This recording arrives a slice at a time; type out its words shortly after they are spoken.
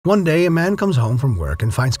One day, a man comes home from work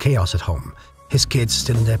and finds chaos at home. His kids,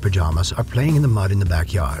 still in their pajamas, are playing in the mud in the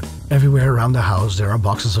backyard. Everywhere around the house, there are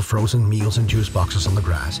boxes of frozen meals and juice boxes on the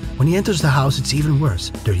grass. When he enters the house, it's even worse.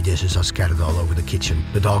 Dirty dishes are scattered all over the kitchen.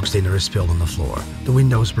 The dog's dinner is spilled on the floor. The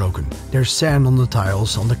window is broken. There's sand on the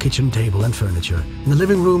tiles, on the kitchen table and furniture. In the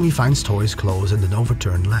living room, he finds toys, clothes, and an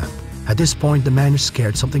overturned lamp. At this point, the man is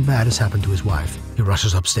scared something bad has happened to his wife. He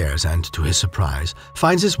rushes upstairs and, to his surprise,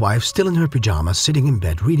 finds his wife still in her pajamas sitting in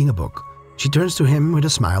bed reading a book. She turns to him with a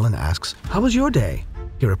smile and asks, "How was your day?"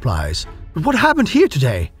 He replies, "But what happened here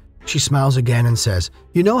today?" She smiles again and says,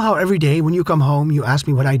 "You know how every day when you come home you ask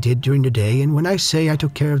me what I did during the day, and when I say I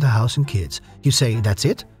took care of the house and kids, you say, 'That's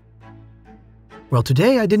it?' Well,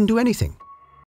 today I didn't do anything."